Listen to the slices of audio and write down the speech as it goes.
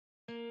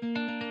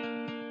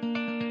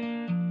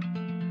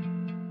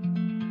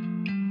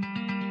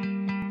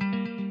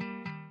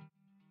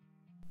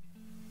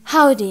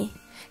Howdy!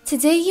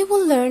 Today you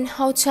will learn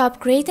how to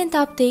upgrade and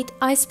update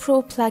AYS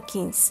Pro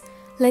plugins.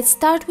 Let's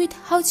start with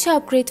how to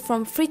upgrade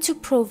from free to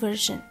pro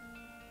version.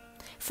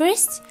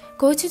 First,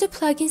 go to the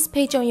plugins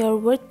page on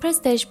your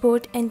WordPress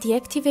dashboard and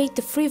deactivate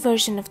the free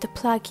version of the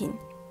plugin.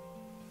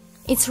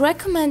 It's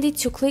recommended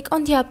to click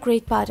on the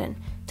upgrade button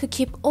to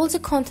keep all the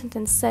content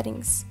and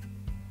settings.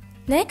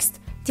 Next,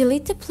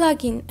 delete the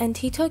plugin and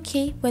hit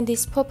OK when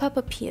this pop-up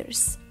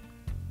appears.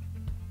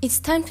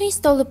 It's time to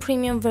install the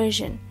premium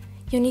version.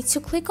 You need to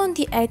click on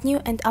the Add New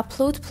and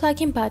Upload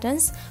plugin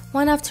buttons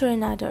one after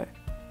another.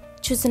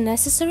 Choose the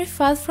necessary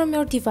file from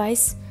your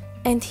device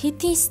and hit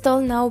the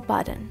Install Now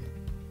button.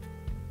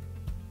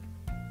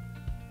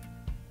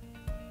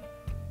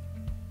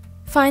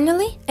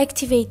 Finally,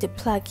 activate the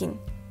plugin.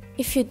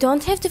 If you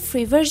don't have the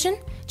free version,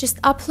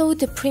 just upload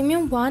the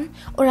premium one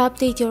or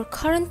update your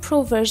current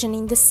pro version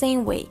in the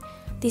same way.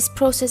 This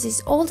process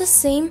is all the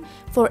same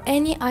for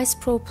any AYS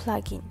Pro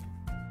plugin.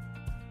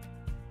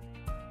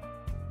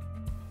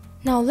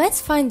 Now let's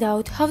find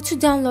out how to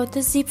download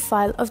the zip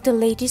file of the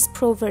latest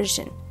Pro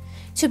version.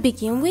 To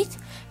begin with,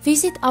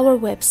 visit our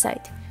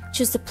website.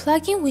 Choose the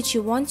plugin which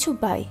you want to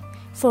buy,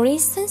 for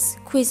instance,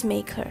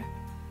 Quizmaker.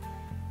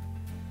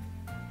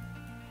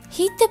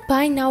 Hit the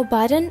Buy Now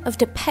button of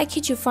the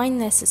package you find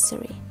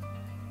necessary.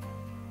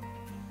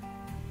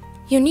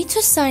 You need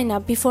to sign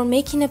up before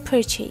making a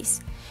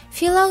purchase.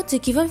 Fill out the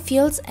given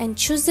fields and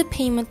choose the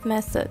payment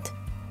method.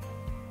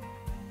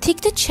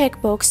 Tick the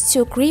checkbox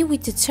to agree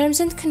with the terms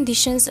and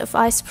conditions of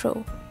AYS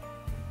Pro.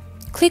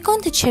 Click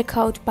on the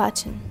Checkout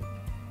button.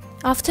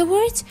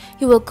 Afterwards,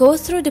 you will go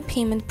through the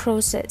payment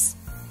process.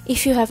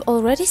 If you have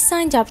already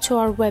signed up to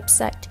our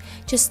website,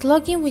 just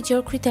log in with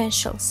your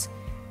credentials.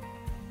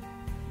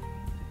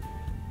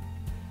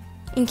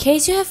 In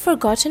case you have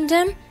forgotten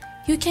them,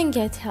 you can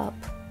get help.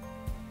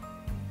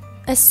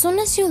 As soon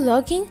as you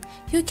log in,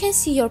 you can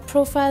see your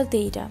profile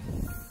data.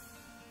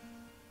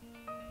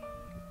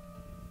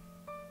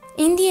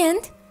 In the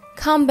end,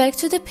 come back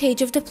to the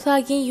page of the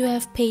plugin you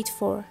have paid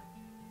for.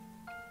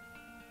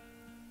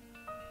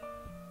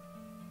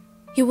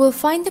 You will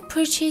find the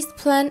purchased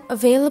plan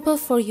available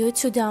for you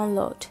to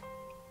download.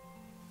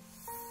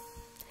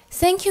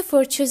 Thank you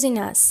for choosing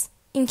us.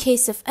 In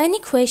case of any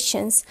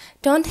questions,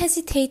 don't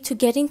hesitate to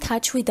get in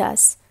touch with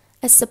us,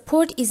 as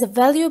support is a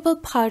valuable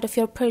part of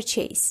your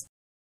purchase.